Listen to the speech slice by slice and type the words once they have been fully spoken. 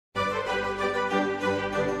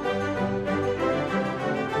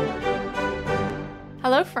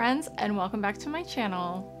Hello friends, and welcome back to my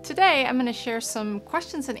channel. Today I'm going to share some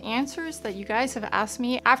questions and answers that you guys have asked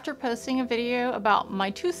me after posting a video about my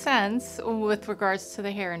 2 cents with regards to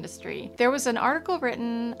the hair industry. There was an article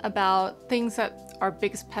written about things that our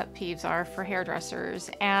biggest pet peeves are for hairdressers,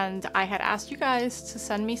 and I had asked you guys to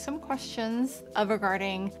send me some questions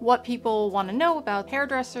regarding what people want to know about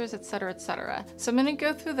hairdressers, etc, etc. So I'm going to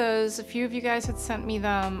go through those. A few of you guys had sent me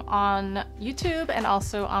them on YouTube and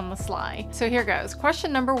also on the sly. So here goes. Question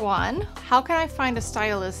number 1, how can I find a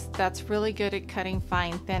stylist that's really good at cutting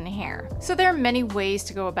fine, thin hair? So there are many ways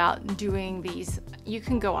to go about doing these. You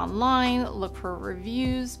can go online, look for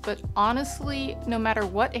reviews, but honestly, no matter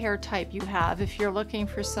what hair type you have, if you're looking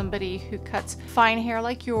for somebody who cuts fine hair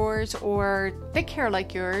like yours or thick hair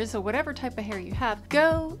like yours or whatever type of hair you have,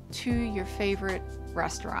 go to your favorite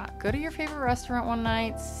restaurant. Go to your favorite restaurant one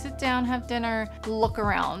night, sit down, have dinner, look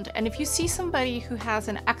around. And if you see somebody who has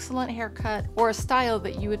an excellent haircut or a style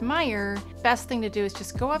that you admire, best thing to do is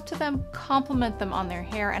just go up to them, compliment them on their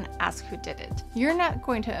hair, and ask who did it. You're not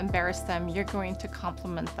going to embarrass them, you're going to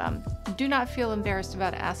compliment them. Do not feel embarrassed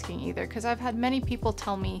about asking either, because I've had many people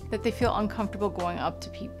tell me that they feel uncomfortable going up to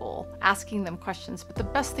people, asking them questions, but the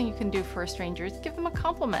best thing you can do for a stranger is give them a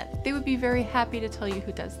compliment. They would be very happy to tell you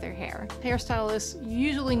who does their hair. Hairstylists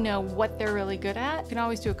usually know what they're really good at. You can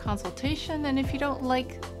always do a consultation, and if you don't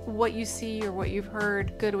like what you see or what you've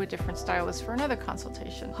heard, go to a different stylist for another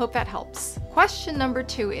consultation. Hope that helps. Question number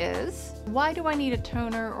 2 is, why do I need a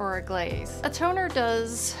toner or a glaze? A toner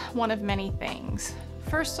does one of many things.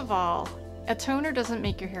 First of all, a toner doesn't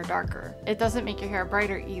make your hair darker. It doesn't make your hair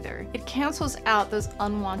brighter either. It cancels out those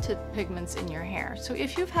unwanted pigments in your hair. So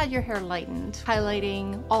if you've had your hair lightened,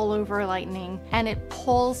 highlighting, all over lightening, and it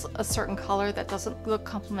pulls a certain color that doesn't look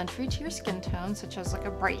complementary to your skin tone, such as like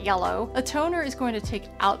a bright yellow, a toner is going to take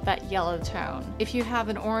out that yellow tone. If you have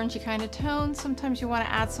an orangey kind of tone, sometimes you want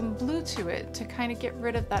to add some blue to it to kind of get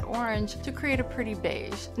rid of that orange to create a pretty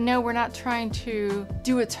beige. No, we're not trying to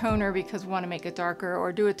do a toner because we want to make it darker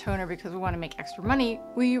or do a toner because we want to make extra money.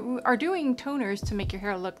 We are doing toners to make your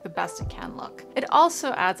hair look the best it can look. It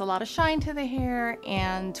also adds a lot of shine to the hair,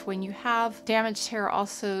 and when you have damaged hair,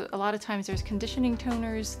 also a lot of times there's conditioning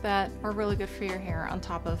toners that are really good for your hair on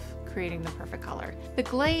top of creating the perfect color. The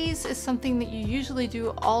glaze is something that you usually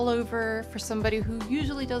do all over for somebody who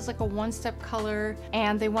usually does like a one-step color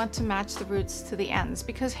and they want to match the roots to the ends,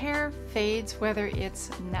 because hair fades whether it's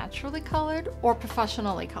naturally colored or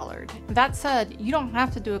professionally colored. That said, you don't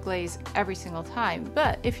have to do a glaze every single time,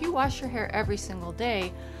 but if you wash your hair every single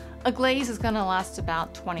day, a glaze is going to last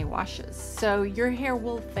about 20 washes, so your hair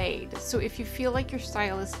will fade. So if you feel like your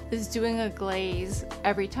stylist is doing a glaze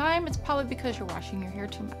every time, it's probably because you're washing your hair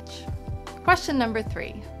too much. Question number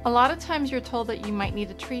 3. A lot of times you're told that you might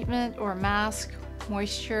need a treatment or a mask,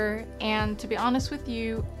 moisture, and to be honest with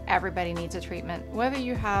you, everybody needs a treatment. Whether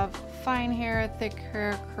you have fine hair, thick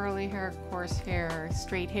hair, curly hair, coarse hair,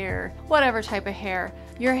 straight hair, whatever type of hair,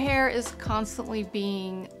 your hair is constantly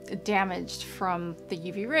being damaged from the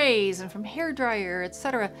UV rays and from hair dryer,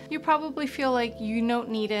 etc. You probably feel like you don't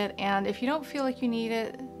need it, and if you don't feel like you need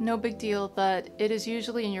it, no big deal, but it is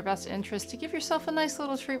usually in your best interest to give yourself a nice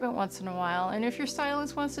little treatment once in a while, and if your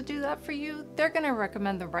stylist wants to do that for you, they're going to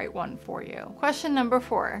recommend the right one for you. Question number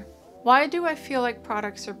 4. Why do I feel like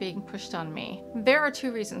products are being pushed on me? There are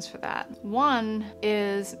 2 reasons for that. One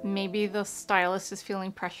is maybe the stylist is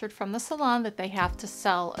feeling pressured from the salon that they have to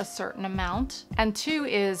sell a certain amount. And 2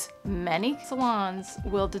 is many salons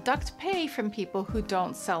will deduct pay from people who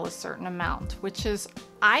don't sell a certain amount, which is,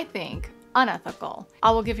 I think, unethical. I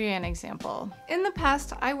will give you an example. In the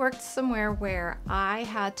past, I worked somewhere where I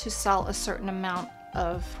had to sell a certain amount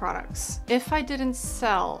of products. If I didn't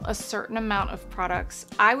sell a certain amount of products,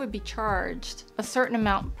 I would be charged a certain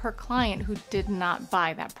amount per client who did not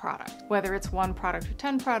buy that product. Whether it's 1 product or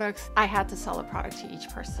 10 products, I had to sell a product to each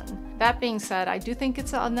person. That being said, I do think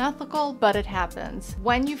it's unethical, but it happens.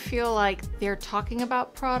 When you feel like they're talking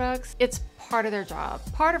about products, it's part of their job.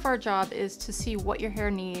 Part of our job is to see what your hair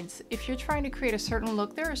needs. If you're trying to create a certain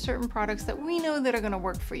look, there are certain products that we know that are going to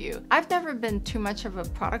work for you. I've never been too much of a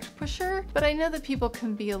product pusher, but I know that people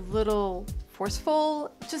can be a little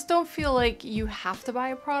forceful. Just don't feel like you have to buy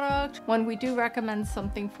a product. When we do recommend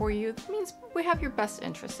something for you, it means we have your best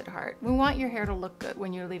interest at heart. We want your hair to look good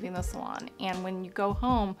when you're leaving the salon, and when you go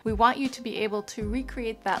home, we want you to be able to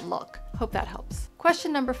recreate that look. Hope that helps.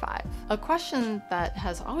 Question number 5. A question that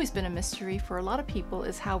has always been a mystery for a lot of people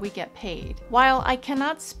is how we get paid. While I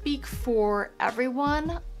cannot speak for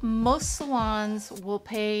everyone, most salons will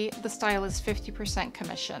pay the stylist 50%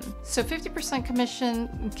 commission. So 50%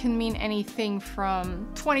 commission can mean anything from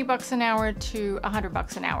 20 bucks an hour to 100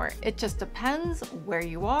 bucks an hour. It just depends where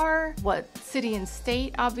you are, what city and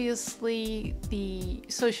state, obviously, the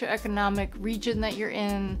socioeconomic region that you're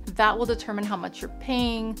in. That will determine how much you're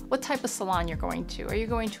paying, what type of salon you're going to. Are you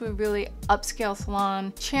going to a really upscale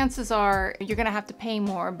salon? Chances are you're gonna have to pay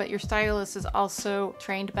more, but your stylist is also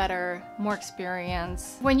trained better, more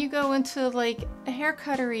experience. When you go into like a hair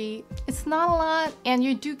cuttery, it's not a lot, and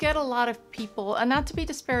you do get a lot of people, and not to be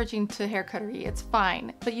disparaging to hair cuttery, it's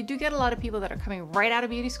fine, but you do get a lot of people that are coming right out of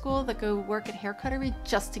beauty school that go work at hair cuttery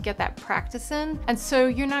just to get that practice in. And so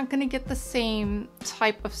you're not gonna get the same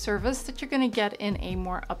type of service that you're gonna get in a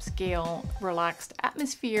more upscale, relaxed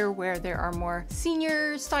atmosphere where there are more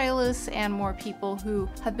senior stylists and more people who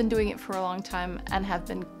have been doing it for a long time and have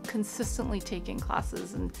been consistently taking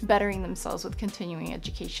classes and bettering themselves with continuing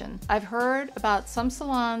education. I've heard about some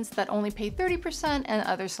salons that only pay 30% and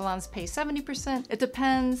other salons pay 70%. It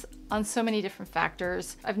depends on so many different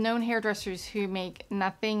factors. I've known hairdressers who make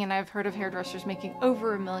nothing, and I've heard of hairdressers making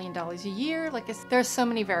over $1 million a year. Like there's so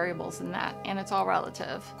many variables in that, and it's all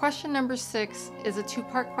relative. Question number 6 is a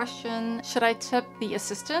 2-part question. Should I tip the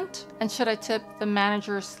assistant, and should I tip the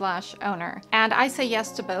manager/owner? And I say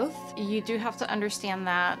yes to both. You do have to understand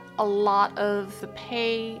that a lot of the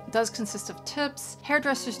pay does consist of tips.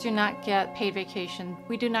 Hairdressers do not get paid vacation.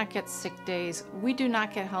 We do not get sick days. We do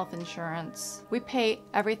not get health insurance. We pay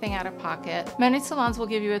everything out of pocket. Many salons will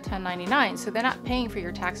give you a 1099, so they're not paying for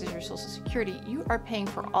your taxes, your social security. You are paying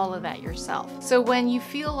for all of that yourself. So when you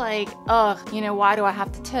feel like, ugh, you know, why do I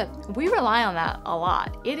have to tip? We rely on that a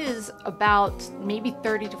lot. It is about maybe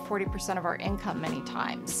 30 to 40% of our income many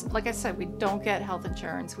times. Like I said, we don't get health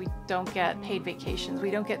insurance. We don't get paid vacations.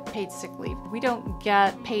 We don't get paid sick leave. We don't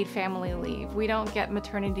get paid family leave. We don't get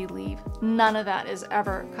maternity leave. None of that is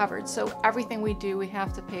ever covered. So everything we do, we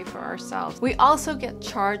have to pay for ourselves. We also get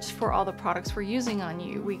charged for all the products we're using on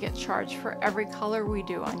you. We get charged for every color we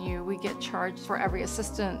do on you. We get charged for every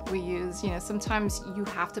assistant we use. You know, sometimes you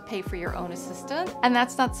have to pay for your own assistant, and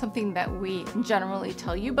that's not something that we generally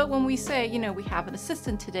tell you, but when we say, you know, we have an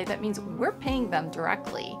assistant today, that means we're paying them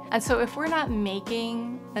directly. And so if we're not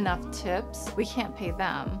making enough tips, we can't pay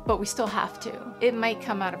them, but we still have to. It might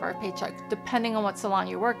come out of our paycheck, depending on what salon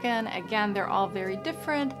you work in. Again, they're all very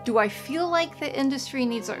different. Do I feel like the industry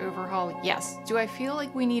needs an overhaul? Yes. Do I feel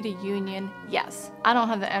like we need a union? Yes. I don't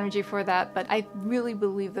have the energy for that, but I really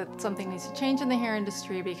believe that something needs to change in the hair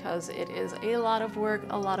industry because it is a lot of work,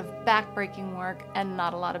 a lot of backbreaking work, and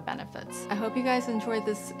not a lot of benefits. I hope you guys enjoyed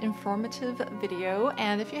this informative video,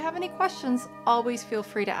 and if you have any questions, always feel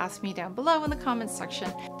free to ask me down below in the comments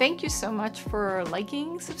section. Thank you so much for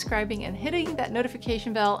liking, subscribing, and hitting that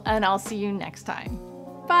notification bell, and I'll see you next time.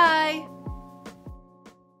 Bye!